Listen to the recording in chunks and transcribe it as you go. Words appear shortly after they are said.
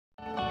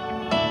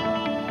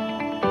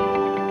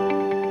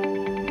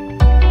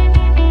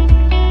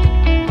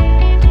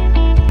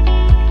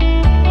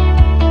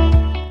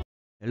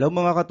Hello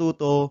mga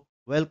katuto!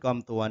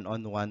 Welcome to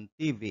One-on-One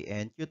TV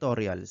and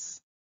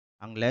Tutorials.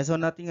 Ang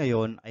lesson natin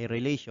ngayon ay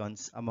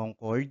relations among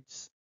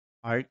chords,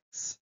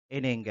 arcs,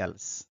 and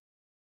angles.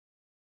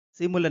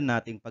 Simulan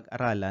nating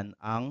pag-aralan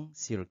ang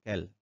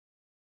circle.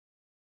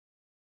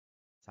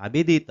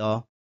 Sabi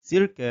dito,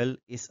 circle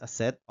is a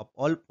set of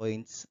all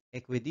points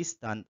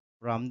equidistant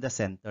from the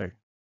center.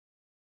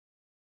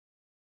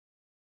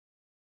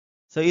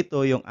 So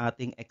ito yung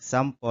ating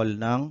example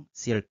ng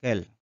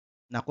circle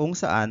na kung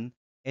saan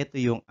ito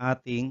yung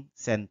ating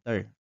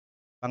center.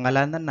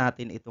 Pangalanan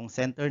natin itong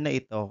center na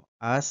ito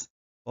as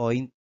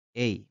point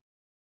A.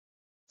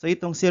 So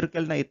itong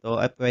circle na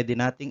ito ay pwede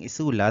nating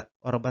isulat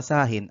or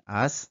basahin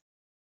as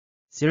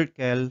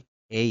circle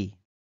A.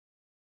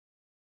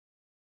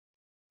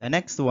 The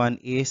next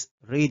one is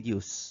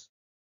radius.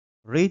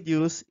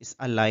 Radius is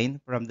a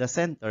line from the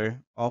center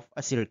of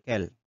a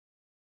circle.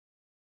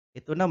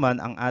 Ito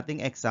naman ang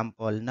ating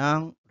example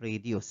ng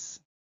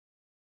radius.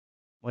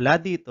 Mula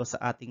dito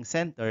sa ating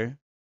center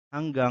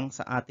hanggang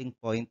sa ating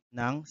point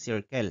ng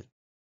circle.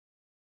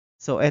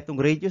 So, etong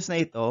radius na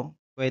ito,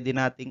 pwede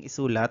nating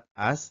isulat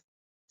as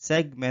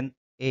segment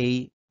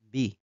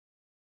AB.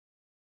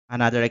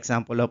 Another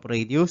example of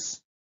radius,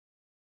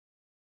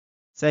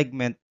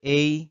 segment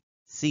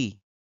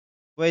AC.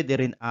 Pwede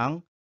rin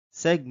ang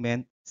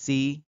segment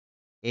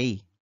CA.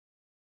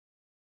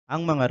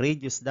 Ang mga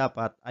radius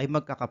dapat ay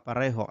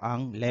magkakapareho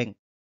ang length.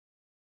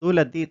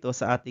 Tulad dito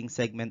sa ating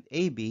segment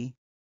AB,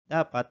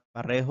 dapat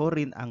pareho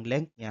rin ang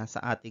length niya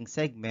sa ating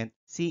segment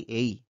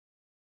CA.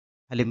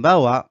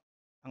 Halimbawa,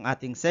 ang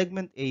ating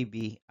segment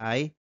AB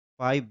ay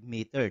 5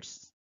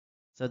 meters.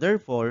 So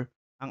therefore,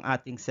 ang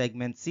ating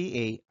segment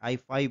CA ay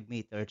 5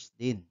 meters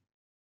din.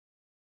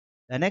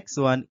 The next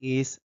one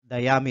is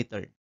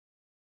diameter.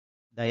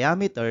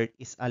 Diameter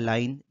is a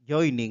line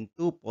joining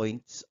two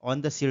points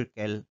on the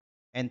circle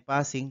and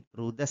passing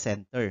through the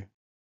center.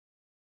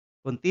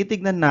 Kung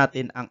titignan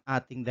natin ang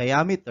ating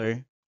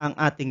diameter, ang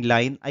ating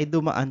line ay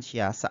dumaan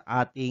siya sa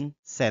ating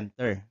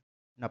center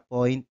na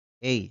point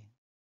A.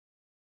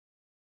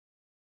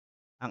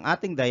 Ang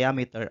ating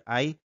diameter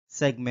ay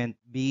segment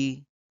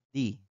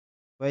BD.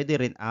 Pwede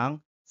rin ang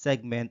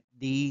segment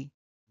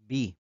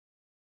DB.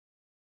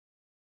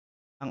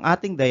 Ang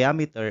ating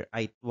diameter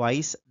ay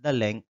twice the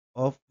length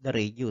of the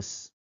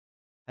radius.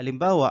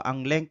 Halimbawa,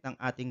 ang length ng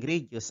ating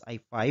radius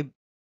ay 5,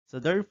 so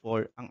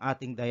therefore, ang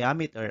ating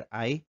diameter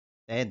ay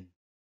 10.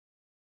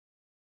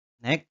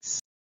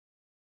 Next,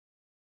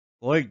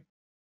 chord.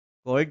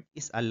 Chord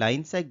is a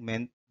line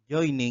segment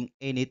joining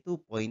any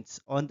two points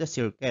on the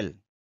circle.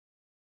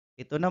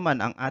 Ito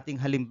naman ang ating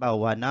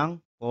halimbawa ng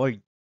chord.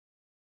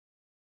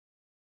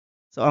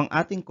 So, ang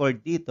ating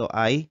chord dito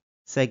ay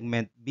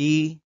segment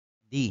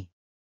BD.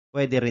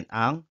 Pwede rin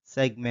ang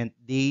segment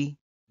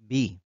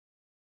DB.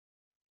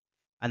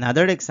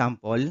 Another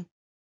example,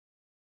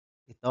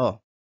 ito.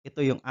 Ito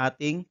yung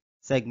ating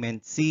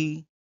segment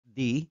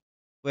CD.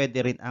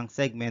 Pwede rin ang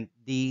segment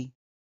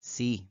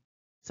DC.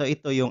 So,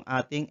 ito yung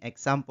ating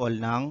example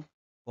ng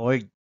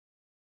chord.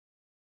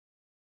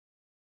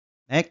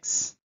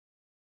 Next,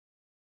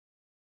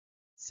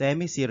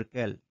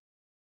 semicircle.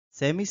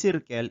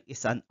 Semicircle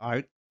is an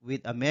arc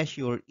with a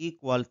measure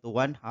equal to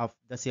 1/2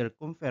 the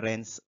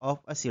circumference of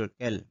a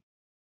circle.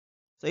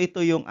 So, ito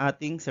yung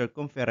ating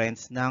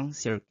circumference ng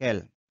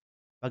circle.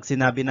 Pag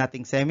sinabi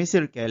nating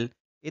semicircle,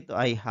 ito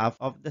ay half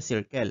of the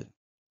circle.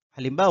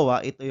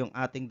 Halimbawa, ito yung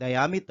ating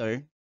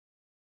diameter.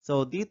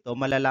 So, dito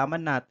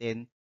malalaman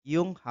natin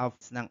yung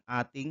halves ng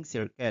ating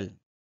circle.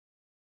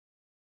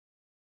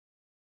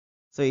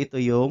 So,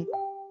 ito yung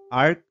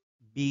arc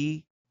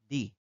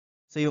BD.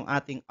 So, yung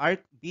ating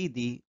arc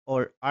BD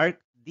or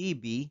arc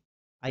DB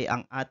ay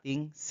ang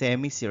ating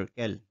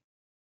semicircle.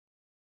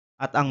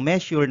 At ang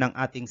measure ng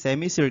ating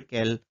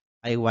semicircle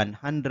ay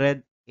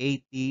 180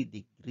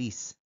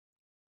 degrees.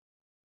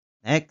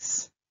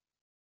 Next,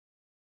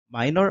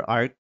 minor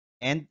arc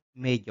and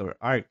major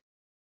arc.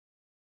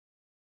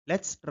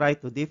 Let's try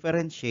to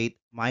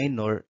differentiate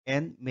minor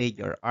and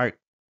major arc.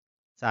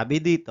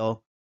 Sabi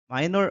dito,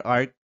 minor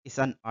arc is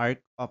an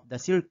arc of the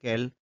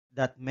circle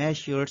that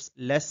measures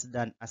less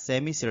than a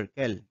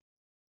semicircle.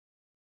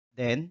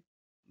 Then,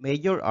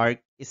 major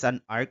arc is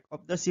an arc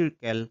of the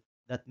circle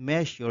that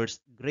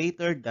measures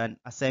greater than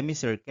a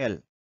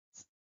semicircle.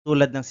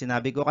 Tulad ng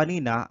sinabi ko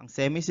kanina, ang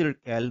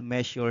semicircle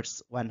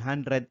measures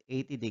 180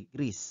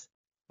 degrees.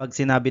 Pag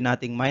sinabi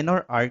nating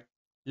minor arc,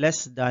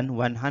 less than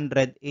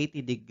 180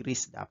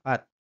 degrees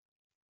dapat.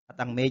 At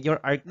ang major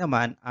arc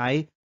naman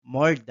ay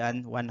more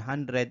than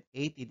 180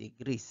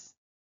 degrees.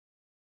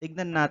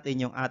 Tignan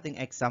natin yung ating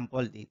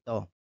example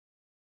dito.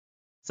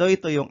 So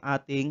ito yung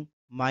ating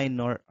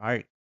minor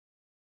arc.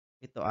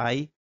 Ito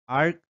ay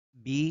arc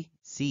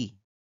BC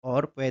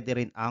or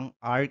pwede rin ang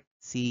arc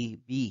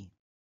CB.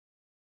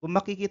 Kung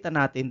makikita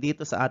natin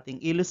dito sa ating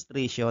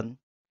illustration,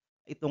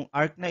 itong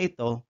arc na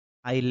ito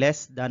ay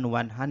less than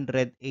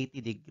 180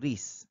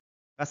 degrees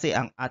kasi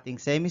ang ating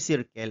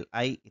semicircle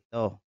ay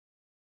ito.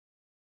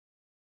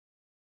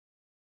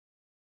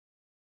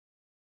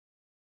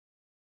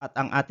 At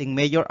ang ating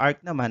major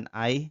arc naman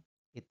ay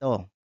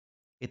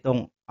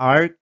Itong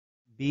arc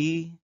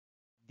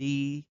BDC.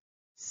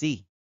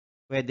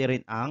 Pwede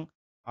rin ang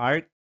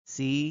arc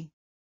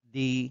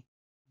CDB.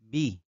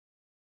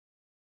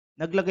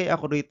 Naglagay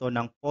ako rito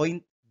ng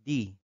point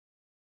D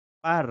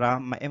para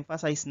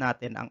ma-emphasize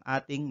natin ang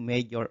ating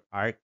major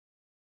arc.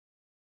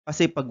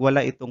 Kasi pag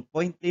wala itong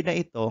point D na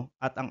ito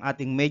at ang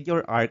ating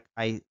major arc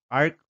ay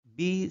arc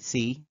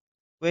BC,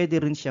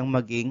 pwede rin siyang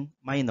maging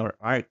minor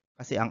arc.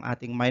 Kasi ang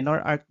ating minor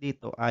arc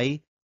dito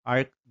ay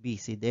arc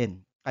BC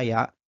din.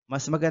 Kaya,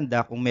 mas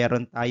maganda kung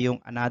meron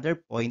tayong another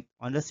point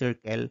on the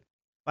circle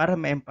para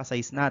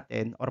ma-emphasize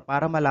natin or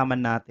para malaman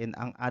natin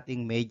ang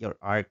ating major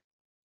arc.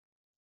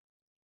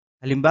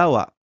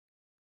 Halimbawa,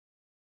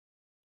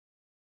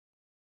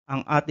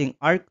 ang ating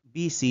arc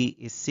BC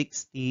is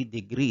 60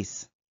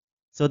 degrees.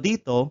 So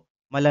dito,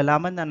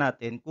 malalaman na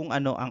natin kung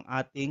ano ang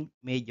ating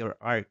major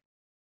arc.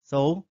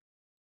 So,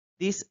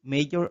 this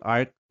major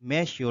arc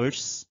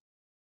measures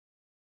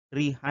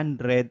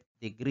 300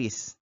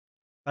 degrees.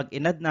 Pag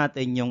inad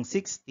natin yung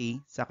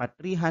 60 saka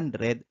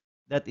 300,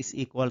 that is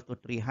equal to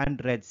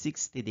 360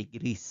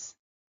 degrees.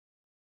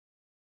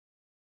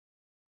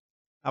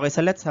 Okay,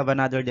 so let's have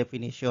another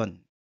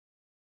definition.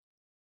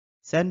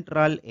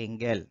 Central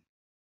angle.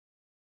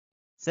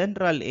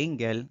 Central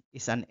angle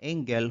is an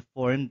angle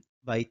formed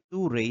by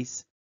two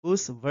rays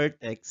whose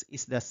vertex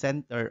is the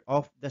center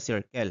of the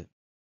circle.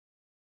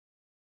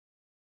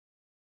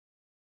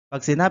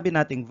 Pag sinabi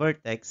nating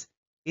vertex,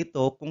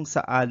 ito kung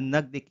saan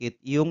nagdikit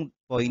yung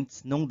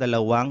points ng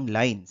dalawang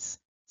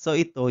lines. So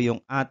ito yung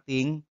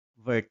ating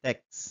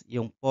vertex,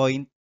 yung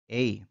point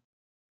A.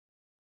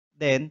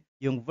 Then,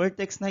 yung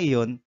vertex na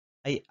iyon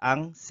ay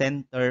ang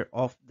center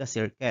of the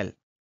circle.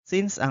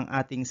 Since ang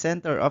ating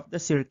center of the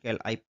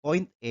circle ay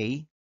point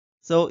A,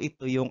 so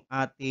ito yung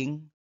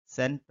ating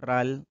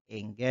central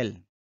angle.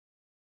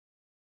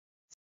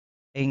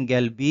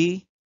 Angle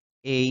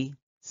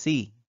BAC.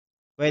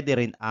 Pwede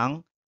rin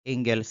ang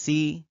angle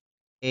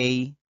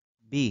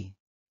CAB.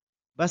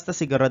 Basta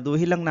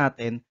siguraduhin lang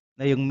natin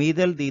na yung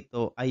middle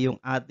dito ay yung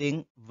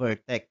ating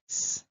vertex.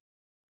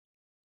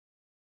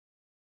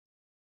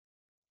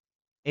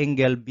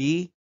 Angle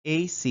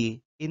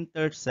BAC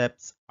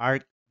intercepts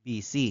arc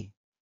BC.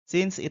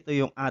 Since ito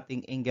yung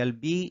ating angle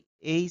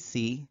BAC,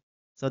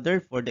 so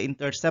therefore the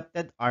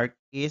intercepted arc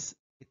is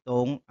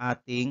itong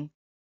ating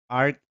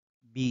arc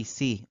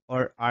BC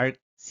or arc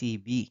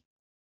CB.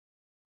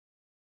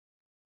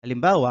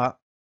 Halimbawa,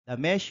 the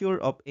measure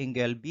of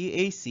angle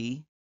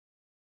BAC,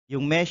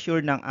 yung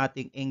measure ng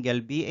ating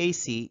angle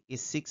BAC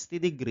is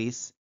 60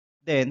 degrees,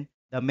 then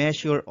the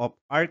measure of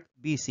arc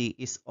BC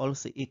is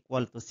also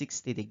equal to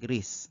 60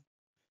 degrees.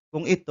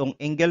 Kung itong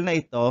angle na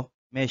ito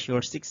measure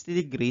 60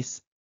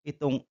 degrees,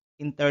 itong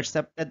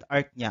intercepted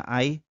arc niya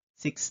ay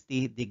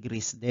 60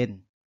 degrees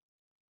din.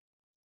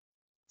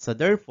 So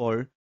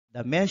therefore,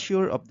 the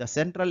measure of the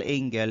central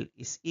angle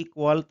is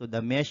equal to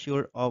the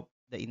measure of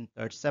the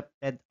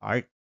intercepted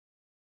arc.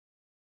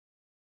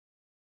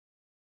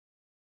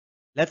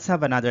 Let's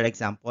have another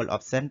example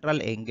of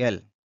central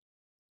angle.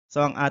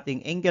 So ang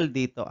ating angle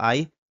dito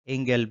ay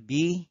angle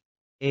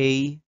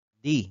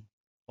BAD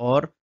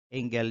or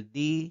angle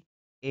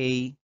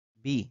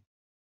DAB.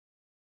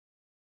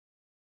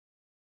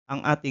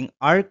 Ang ating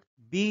arc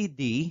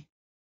BD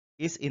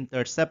is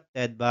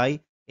intercepted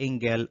by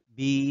angle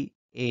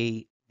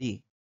BAD.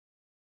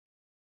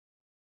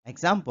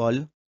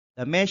 Example,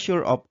 the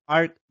measure of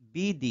arc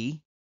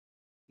BD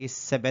is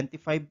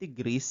 75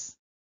 degrees,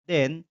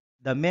 then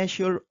the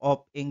measure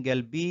of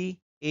angle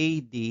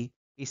BAD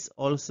is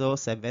also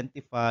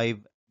 75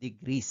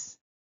 degrees.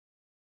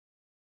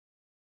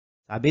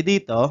 Sabi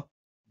dito,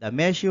 the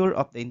measure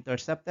of the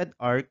intercepted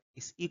arc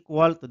is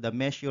equal to the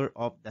measure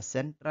of the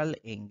central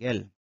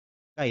angle.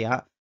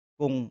 Kaya,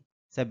 kung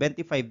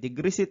 75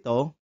 degrees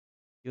ito,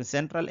 yung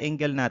central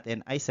angle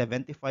natin ay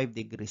 75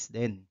 degrees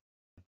din.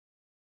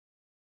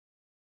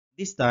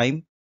 This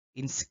time,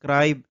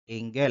 inscribed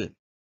angle.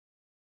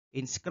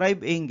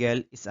 Inscribed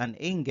angle is an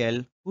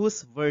angle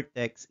whose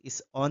vertex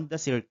is on the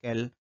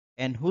circle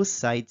and whose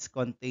sides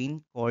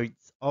contain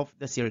chords of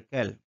the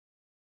circle.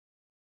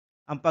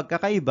 Ang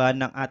pagkakaiba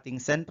ng ating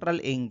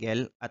central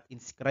angle at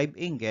inscribed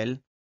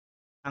angle,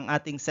 ang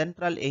ating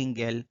central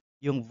angle,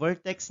 yung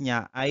vertex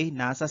niya ay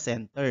nasa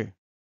center.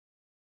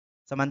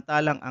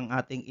 Samantalang ang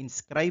ating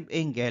inscribed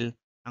angle,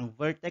 ang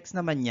vertex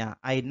naman niya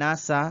ay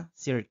nasa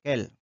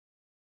circle.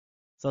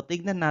 So,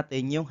 tignan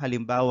natin yung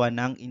halimbawa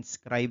ng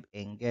inscribed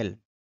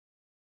angle.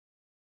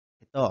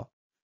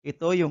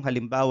 Ito yung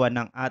halimbawa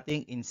ng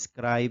ating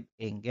inscribed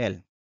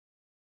angle.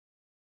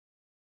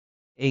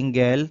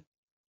 Angle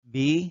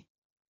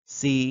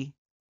BCD.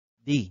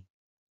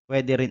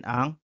 Pwede rin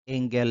ang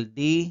angle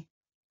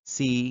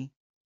DCB.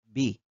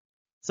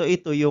 So,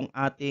 ito yung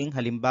ating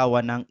halimbawa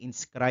ng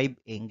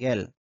inscribed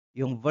angle.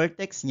 Yung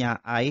vertex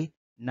niya ay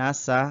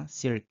nasa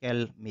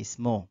circle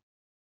mismo.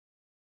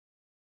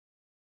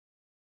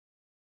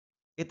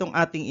 Itong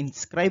ating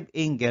inscribed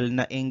angle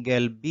na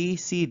angle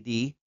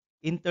BCD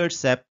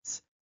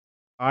intercepts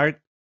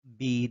arc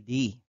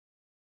BD.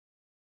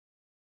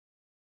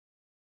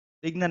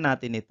 Tignan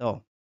natin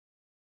ito.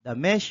 The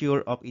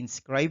measure of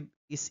inscribed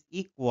is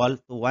equal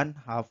to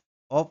 1/2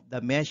 of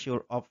the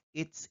measure of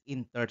its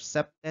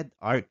intercepted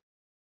arc.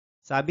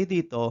 Sabi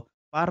dito,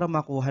 para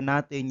makuha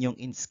natin yung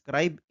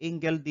inscribed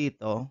angle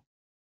dito,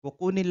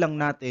 kukunin lang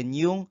natin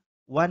yung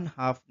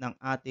 1/2 ng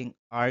ating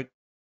arc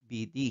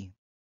BD.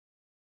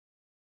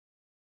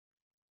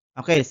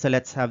 Okay, so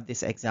let's have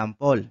this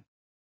example.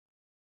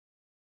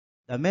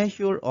 The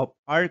measure of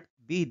arc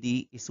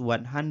BD is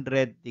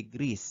 100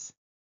 degrees.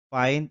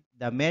 Find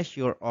the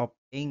measure of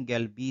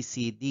angle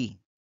BCD.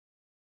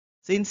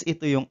 Since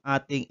ito yung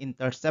ating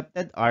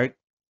intercepted arc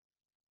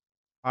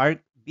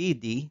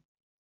BD,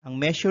 ang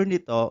measure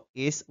nito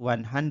is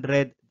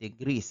 100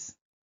 degrees.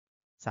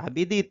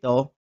 Sabi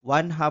dito,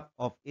 1/2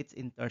 of its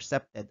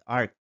intercepted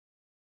arc.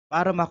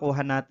 Para makuha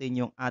natin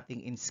yung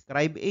ating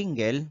inscribed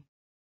angle,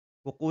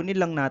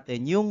 kukunin lang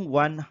natin yung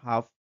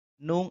 1/2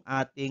 nung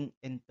ating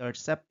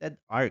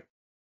intercepted arc.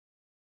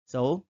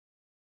 So,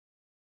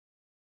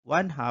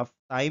 1/2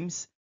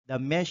 times the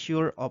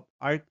measure of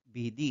arc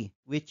BD,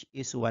 which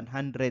is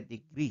 100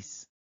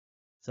 degrees.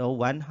 So,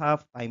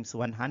 1/2 times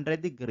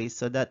 100 degrees,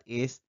 so that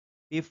is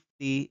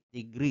 50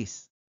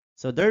 degrees.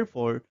 So,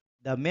 therefore,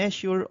 the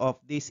measure of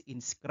this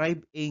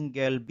inscribed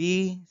angle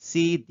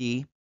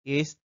BCD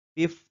is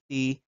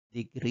 50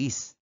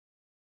 degrees.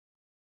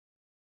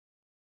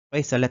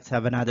 Okay, so let's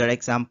have another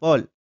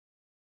example.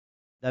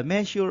 The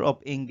measure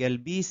of angle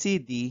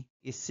BCD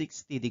is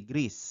 60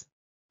 degrees.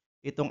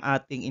 Itong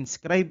ating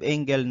inscribed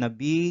angle na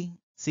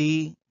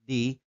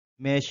BCD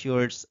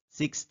measures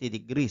 60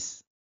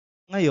 degrees.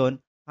 Ngayon,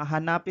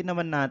 hahanapin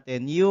naman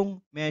natin yung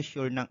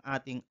measure ng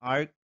ating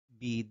arc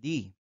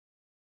BD.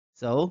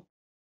 So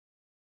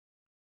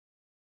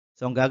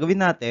ang gagawin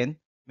natin,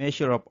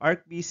 measure of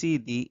arc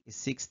BCD is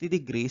 60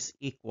 degrees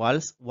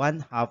equals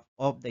 1/2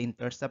 of the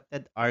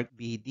intercepted arc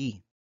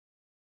BD.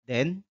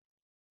 Then,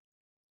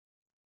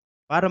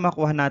 para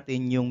makuha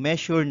natin yung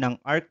measure ng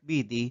arc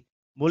BD,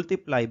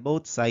 multiply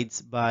both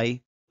sides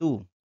by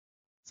 2.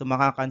 So,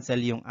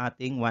 makakancel yung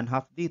ating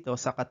 1/2 dito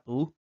sa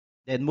 2.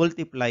 Then,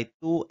 multiply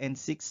 2 and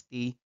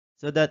 60.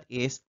 So, that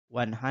is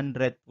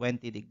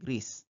 120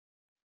 degrees.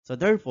 So,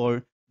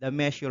 therefore, the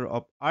measure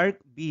of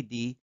arc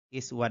BD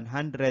is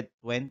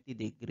 120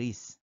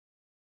 degrees.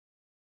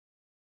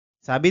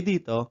 Sabi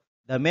dito,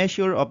 the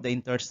measure of the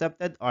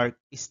intercepted arc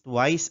is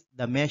twice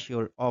the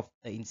measure of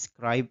the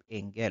inscribed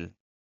angle.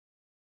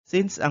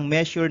 Since ang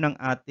measure ng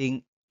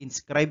ating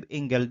inscribed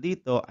angle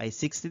dito ay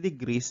 60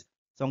 degrees,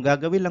 so ang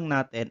gagawin lang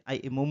natin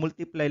ay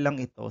imumultiply lang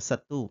ito sa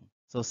 2.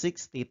 So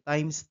 60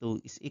 times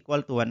 2 is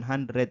equal to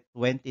 120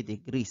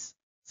 degrees.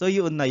 So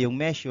yun na yung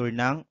measure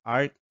ng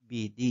arc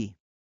BD.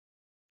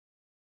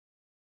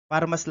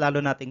 Para mas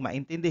lalo nating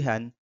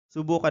maintindihan,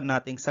 subukan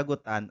nating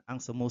sagutan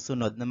ang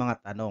sumusunod na mga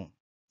tanong.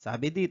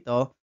 Sabi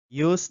dito,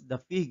 use the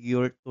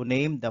figure to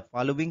name the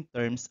following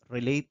terms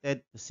related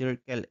to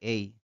circle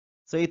A.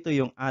 So ito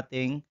yung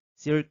ating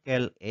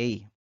circle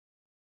A.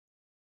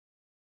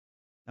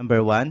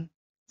 Number 1,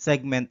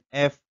 segment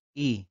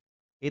FE.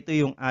 Ito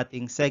yung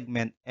ating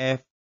segment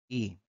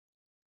FE.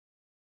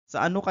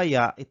 Sa ano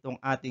kaya itong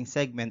ating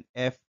segment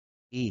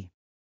FE?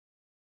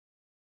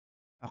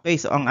 Okay,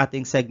 so ang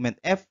ating segment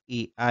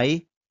FE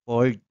ay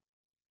chord.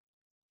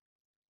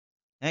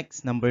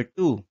 Next, number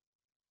 2,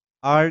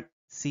 arc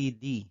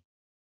CD.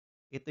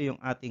 Ito yung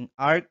ating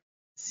arc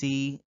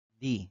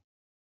CD.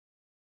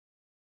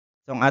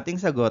 So, ang ating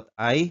sagot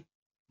ay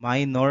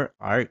minor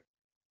arc.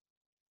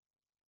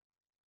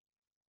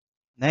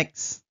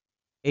 Next,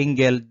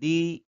 angle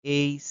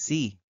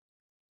DAC.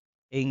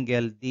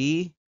 Angle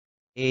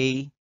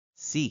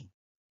DAC.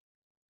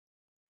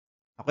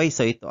 Okay,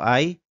 so ito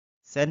ay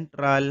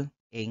central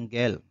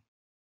angle.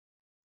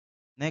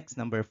 Next,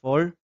 number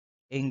 4,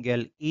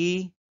 angle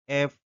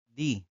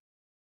EFD.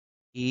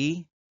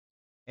 EFD.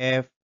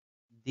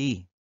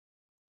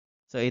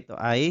 So, ito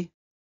ay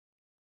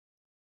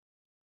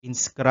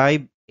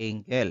inscribed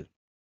angle.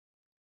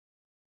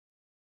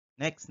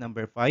 Next,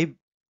 number 5,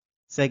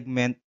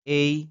 segment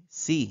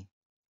AC.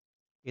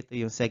 Ito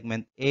yung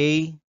segment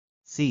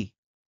AC.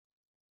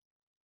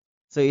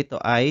 So, ito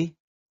ay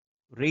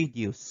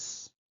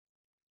radius.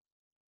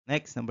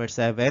 Next, number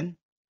 7,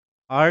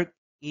 arc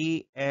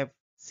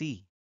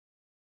EFC.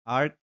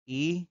 Arc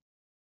EFC.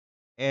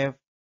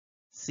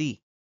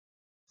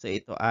 So,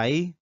 ito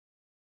ay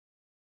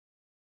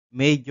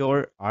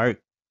major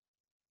arc.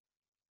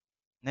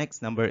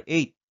 Next, number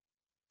 8,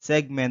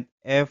 segment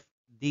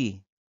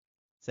FD.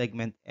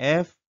 Segment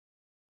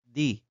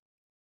FD.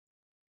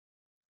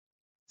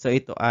 So,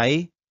 ito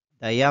ay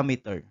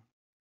diameter.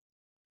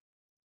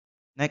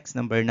 Next,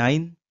 number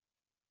 9,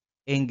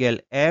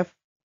 angle FAC.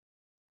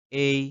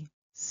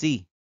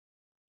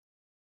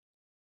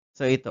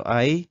 So, ito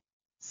ay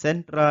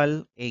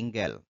central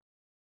angle.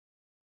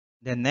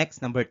 Then next,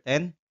 number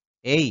 10,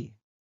 A.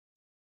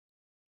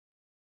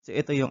 So,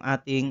 ito yung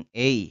ating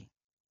A.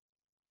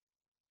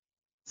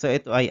 So,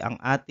 ito ay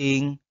ang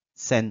ating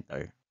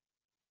center.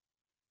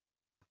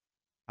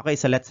 Okay,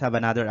 so let's have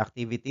another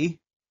activity.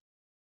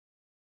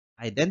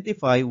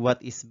 Identify what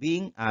is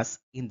being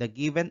asked in the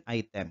given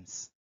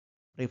items.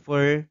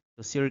 Refer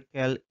to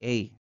circle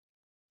A.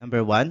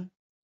 Number 1,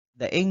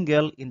 the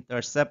angle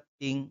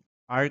intercepting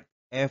arc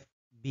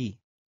FB.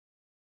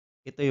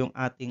 Ito yung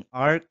ating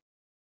arc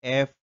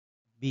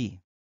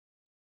FB.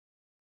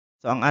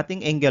 So, ang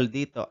ating angle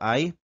dito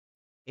ay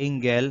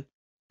angle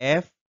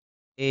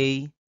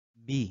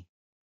FAB.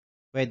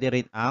 Pwede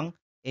rin ang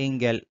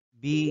angle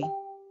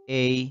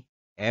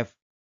BAF.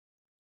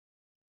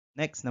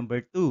 Next,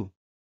 number 2.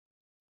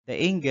 The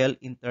angle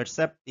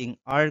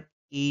intercepting arc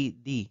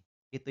ED.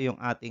 Ito yung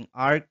ating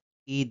arc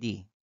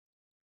ED.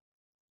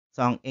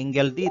 So, ang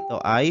angle dito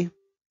ay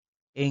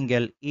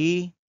angle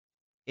EAD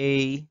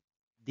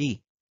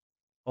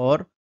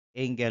or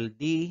angle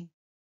DAE.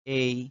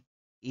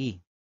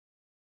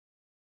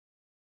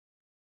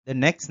 The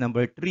next,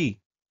 number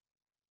 3.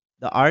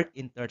 The arc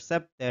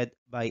intercepted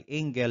by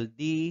angle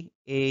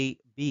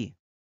DAB.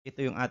 Ito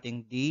yung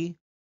ating DAB.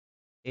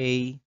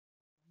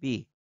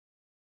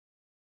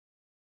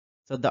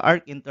 So, the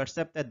arc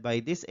intercepted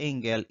by this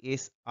angle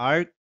is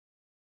arc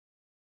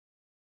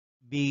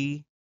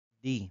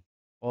BD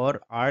or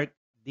arc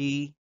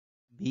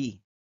DB.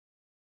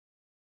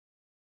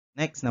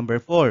 Next, number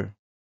 4.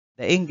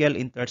 The angle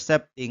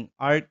intercepting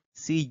arc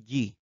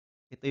CG.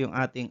 Ito yung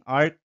ating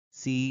arc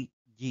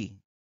CG.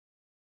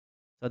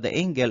 So, the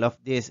angle of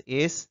this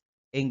is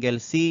angle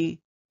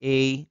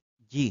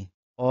CAG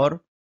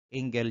or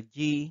angle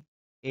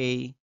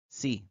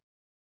GAC.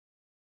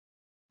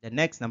 The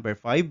next, number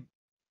 5.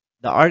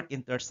 The arc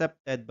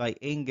intercepted by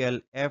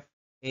angle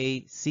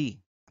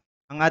FAC.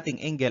 Ang ating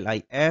angle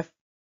ay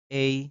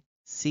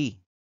FAC.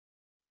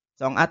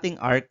 So, ang ating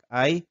arc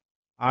ay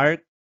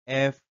arc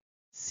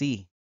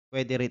FC.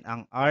 Pwede rin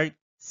ang arc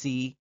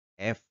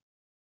CF.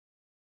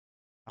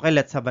 Okay,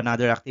 let's have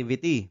another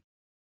activity.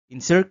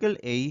 In circle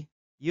A,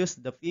 use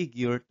the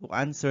figure to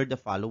answer the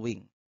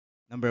following.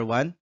 Number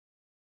 1,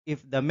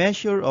 if the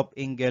measure of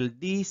angle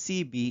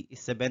DCB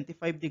is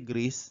 75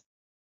 degrees,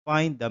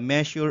 find the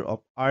measure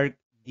of arc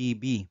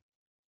DB.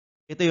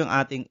 Ito yung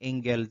ating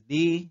angle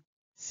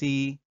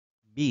DCB.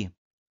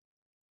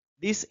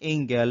 This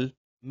angle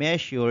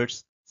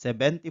measures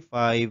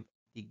 75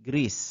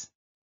 degrees.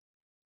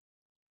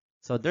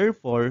 So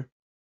therefore,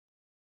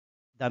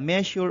 the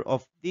measure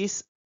of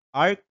this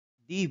arc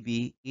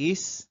DB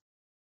is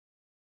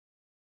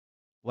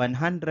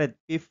 150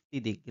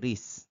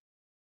 degrees.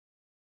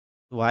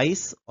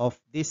 Twice of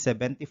this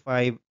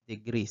 75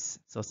 degrees.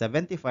 So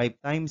 75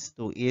 times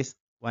 2 is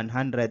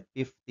 150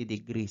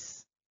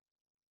 degrees.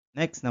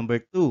 Next, number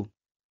 2.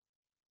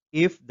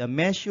 If the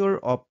measure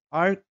of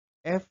arc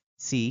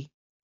FC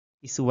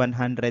is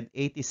 187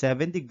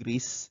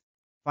 degrees,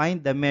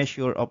 find the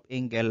measure of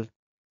angle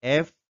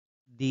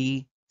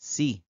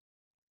FDC.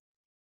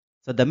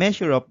 So the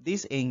measure of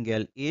this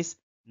angle is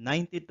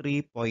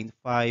 93.5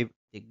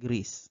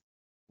 degrees.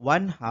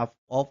 1/2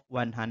 of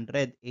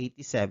 187,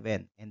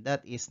 and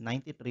that is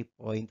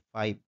 93.5.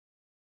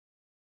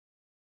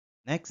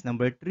 Next,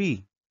 number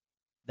 3.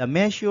 The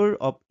measure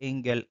of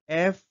angle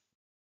FAB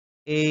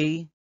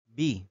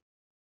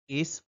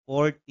is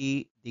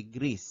 40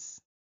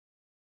 degrees.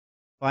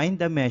 Find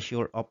the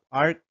measure of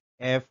arc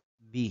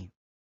FB.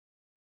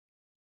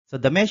 So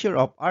the measure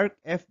of arc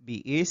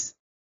FB is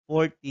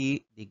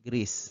 40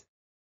 degrees.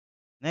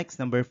 Next,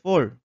 number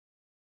 4.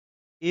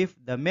 If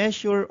the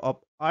measure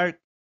of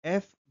arc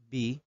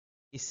FB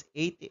is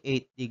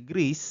 88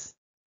 degrees,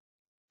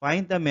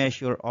 find the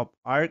measure of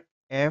arc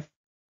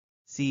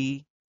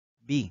FCB.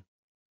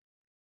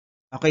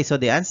 Okay, so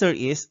the answer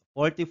is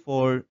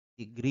 44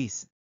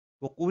 degrees.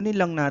 Kukunin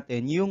lang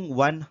natin yung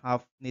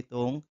 1/2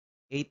 nitong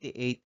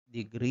 88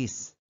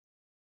 degrees.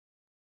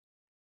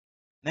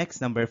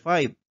 Next, number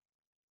 5.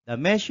 The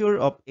measure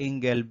of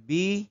angle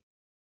BAD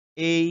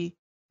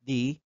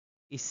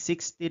is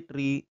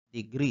 63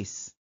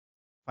 degrees.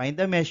 Find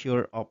the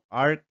measure of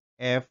arc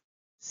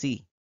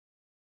FC.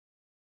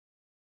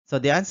 So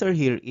the answer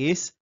here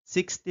is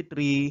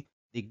 63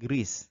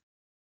 degrees.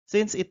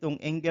 Since itong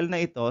angle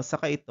na ito,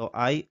 saka ito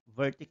ay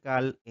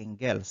vertical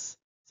angles.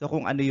 So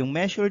kung ano yung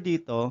measure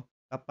dito,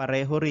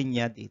 kapareho rin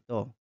niya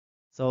dito.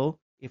 So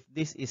if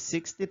this is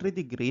 63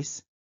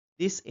 degrees,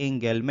 this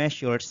angle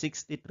measures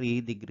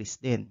 63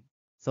 degrees din.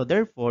 So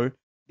therefore,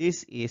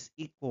 this is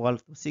equal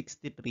to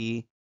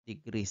 63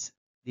 degrees.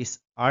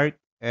 This arc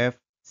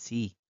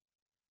FC.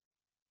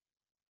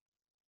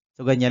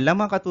 So ganyan lang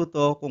mga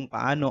katuto kung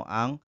paano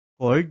ang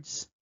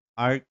chords,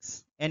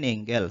 arcs, and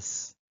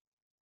angles.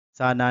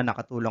 Sana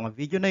nakatulong ang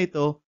video na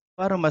ito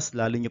para mas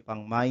lalo nyo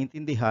pang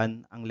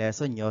maintindihan ang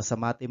lesson nyo sa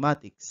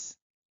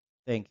mathematics.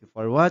 Thank you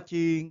for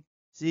watching.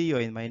 See you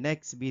in my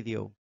next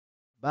video.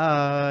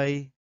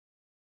 Bye!